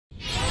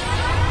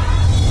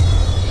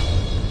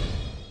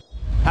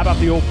about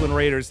the Oakland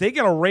Raiders. They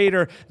get a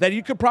Raider that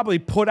you could probably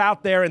put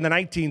out there in the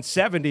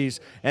 1970s,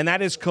 and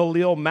that is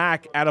Khalil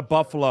Mack out of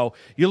Buffalo.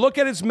 You look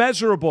at his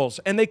measurables,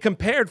 and they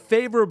compared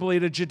favorably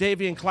to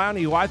Jadeveon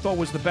Clowney, who I thought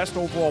was the best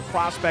overall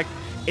prospect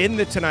in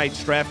the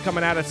tonight's draft,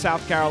 coming out of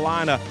South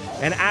Carolina.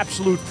 An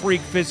absolute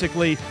freak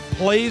physically,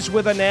 plays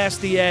with a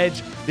nasty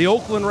edge. The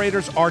Oakland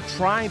Raiders are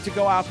trying to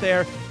go out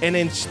there and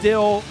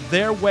instill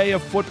their way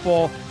of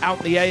football out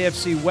in the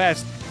AFC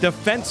West.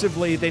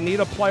 Defensively, they need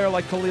a player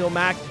like Khalil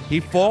Mack.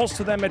 He falls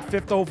to them at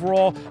 5th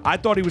overall. I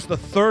thought he was the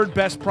 3rd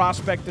best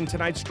prospect in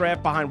tonight's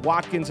draft behind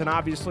Watkins and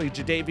obviously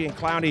Jadeveon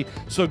Clowney.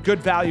 So good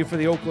value for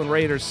the Oakland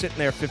Raiders sitting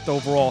there 5th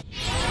overall.